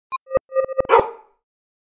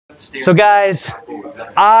So guys,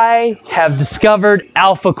 I have discovered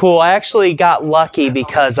Alphacool. I actually got lucky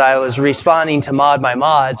because I was responding to Mod My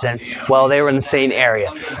Mods and, well, they were in the same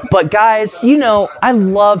area. But guys, you know, I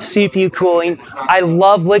love CPU cooling. I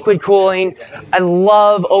love liquid cooling. I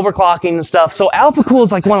love overclocking and stuff. So Alphacool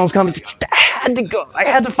is like one of those companies. I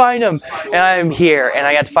had to find them. And I'm here and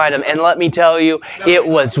I got to find them. And let me tell you, it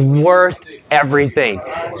was worth everything.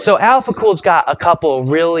 So Alphacool's got a couple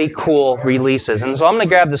really cool releases. And so I'm going to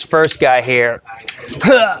grab this first guy here.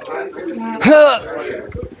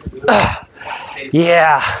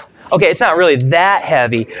 Yeah. Okay, it's not really that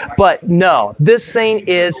heavy, but no, this thing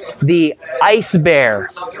is the Ice Bear.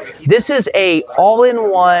 This is a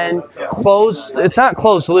all-in-one closed, it's not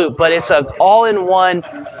closed loop, but it's an all-in-one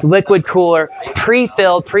liquid cooler,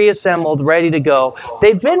 pre-filled, pre-assembled, ready to go.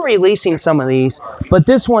 They've been releasing some of these, but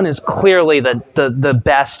this one is clearly the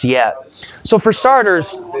best yet. So for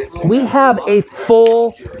starters, we have a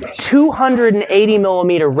full 280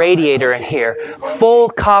 millimeter radiator in here, full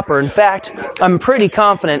copper. In fact, I'm pretty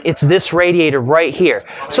confident it's this radiator right here.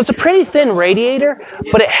 So it's a pretty thin radiator,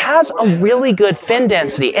 but it has a really good fin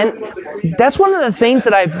density. And that's one of the things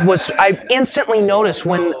that I instantly noticed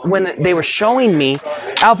when they were showing me,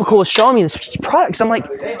 Alphacool was showing me this product. I'm like,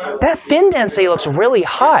 that fin density looks really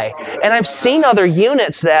high. And I've seen other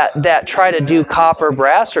units that try to do copper,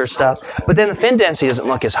 brass or stuff, but then the fin density doesn't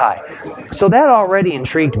look as high. So that already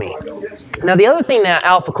intrigued me. Now, the other thing that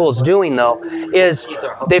Alphacool is doing, though, is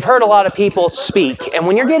they've heard a lot of people speak, and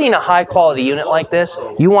when you're getting a high-quality unit like this,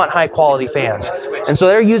 you want high-quality fans. And so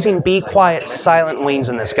they're using Be Quiet silent wings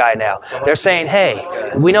in this guy now. They're saying, hey,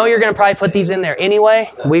 we know you're going to probably put these in there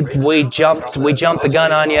anyway. We jumped the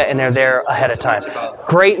gun on you, and they're there ahead of time.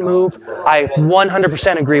 Great move. I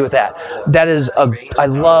 100% agree with that. I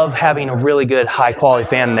love having a really good high-quality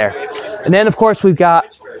fan there. And then, of course, we've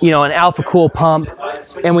got, you know, an Alphacool pump,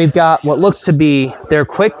 and we've got what looks to be their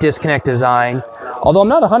quick disconnect design, although I'm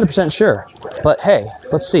not 100% sure. But hey,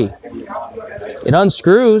 let's see. It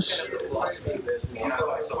unscrews.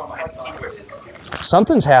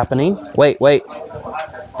 Something's happening. Wait.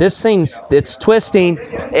 This thing's, it's twisting.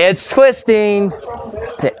 It's twisting.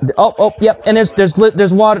 Oh, yep. And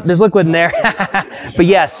there's water, there's liquid in there. But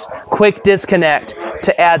yes, quick disconnect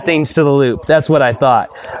to add things to the loop. That's what I thought.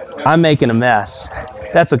 I'm making a mess.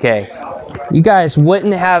 That's okay. You guys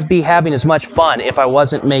wouldn't be having as much fun if I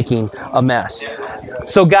wasn't making a mess.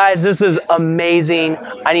 So guys, this is amazing.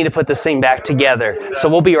 I need to put this thing back together. So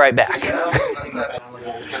we'll be right back.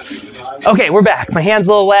 Okay, we're back. My hand's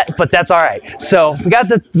a little wet, but that's all right. So we got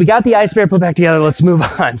the Ice Bear put back together. Let's move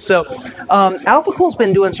on. So Alphacool's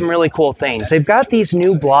been doing some really cool things. They've got these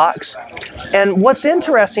new blocks, and what's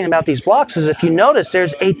interesting about these blocks is if you notice,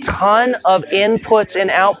 there's a ton of inputs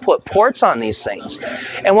and output ports on these things.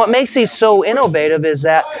 And what makes these so innovative is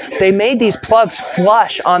that they made these plugs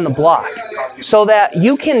flush on the block so that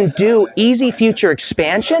you can do easy future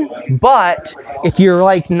expansion, but if you're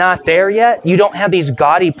like not there yet, you don't have these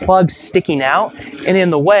gaudy plugs sticking out and in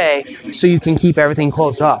the way, so you can keep everything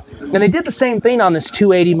closed off. And they did the same thing on this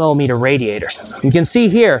 280 millimeter radiator. You can see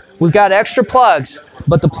here, we've got extra plugs,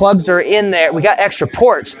 but the plugs are in there. We got extra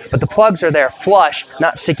ports, but the plugs are there flush,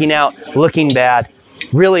 not sticking out, looking bad.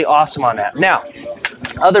 Really awesome on that. Now,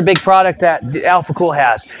 other big product that Alphacool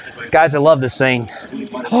has. Guys, I love this thing.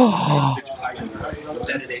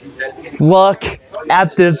 Look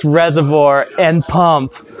at this reservoir and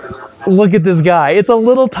pump. Look at this guy. It's a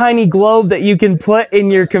little tiny globe that you can put in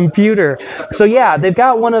your computer. So yeah, they've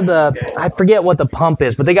got one of the, I forget what the pump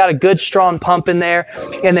is, but they got a good strong pump in there,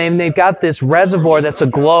 and then they've got this reservoir that's a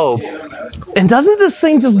globe. And doesn't this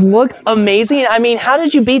thing just look amazing? I mean, how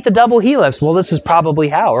did you beat the double helix? Well, this is probably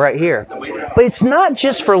how, right here. But it's not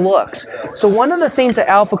just for looks. So one of the things that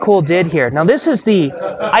Alphacool did here, now this is the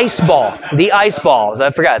ice ball. The ice ball. I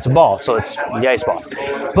forgot, it's a ball, so it's the ice ball.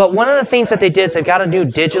 But one of the things that they did is they've got a new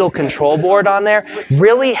digital control board on there.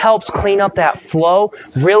 Really helps clean up that flow.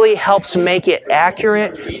 Really helps make it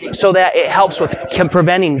accurate so that it helps with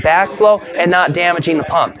preventing backflow and not damaging the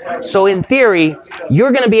pump. So in theory,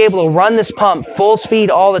 you're going to be able to run this pump full speed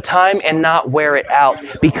all the time and not wear it out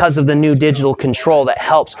because of the new digital control that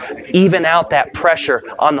helps even out that pressure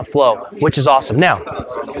on the flow, which is awesome. Now,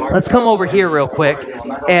 let's come over here real quick,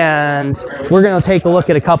 and we're going to take a look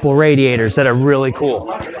at a couple radiators that are really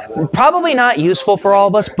cool. Probably not useful for all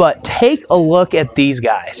of us, but take a look at these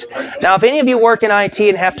guys. Now, if any of you work in IT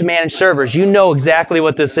and have to manage servers, you know exactly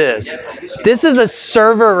what this is. This is a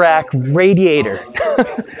server rack radiator.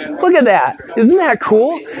 Look at that. Isn't that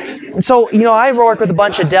cool? So, I work with a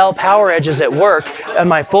bunch of Dell Power Edges at work and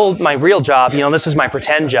my real job. This is my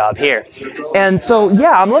pretend job here. And so,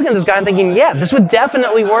 yeah, I'm looking at this guy and thinking, yeah, this would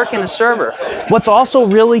definitely work in a server. What's also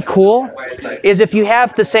really cool is if you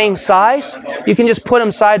have the same size, you can just put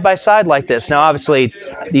them side by side like this. Now, obviously,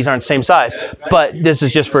 these aren't the same size, but this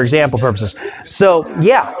is just for example purposes. So,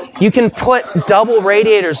 yeah, you can put double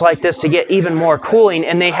radiators like this to get even more cooling,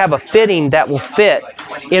 and they have a fitting that will fit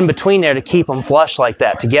in between there to keep them flush like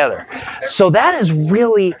that together. So that is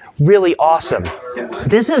really, really awesome.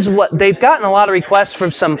 This is what they've gotten a lot of requests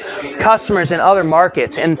from some customers in other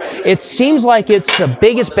markets, and it seems like it's the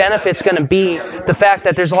biggest benefit's going to be the fact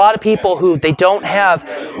that there's a lot of people who they don't have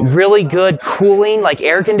really good cooling, like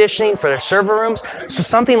air conditioning for their server rooms. So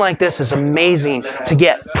something like this is amazing to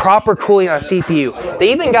get proper cooling on a CPU.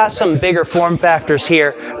 They even got some bigger form factors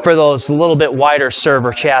here for those little bit wider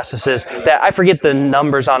server chassis that I forget the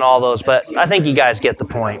numbers on all those, but I think you guys get the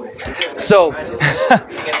point. So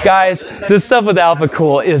guys, this stuff with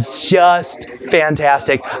Alphacool is just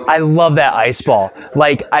fantastic. I love that ice ball.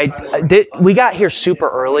 Like we got here super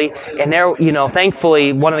early, and there,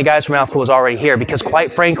 thankfully one of the guys from Alphacool was already here, because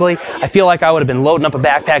quite frankly, I feel like I would have been loading up a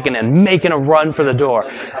backpack and then making a run for the door.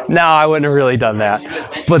 No, I wouldn't have really done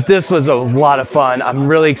that. But this was a lot of fun. I'm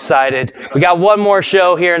really excited. We got one more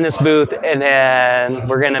show here in this booth, and then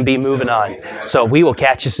we're going to be moving on. So we will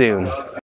catch you soon.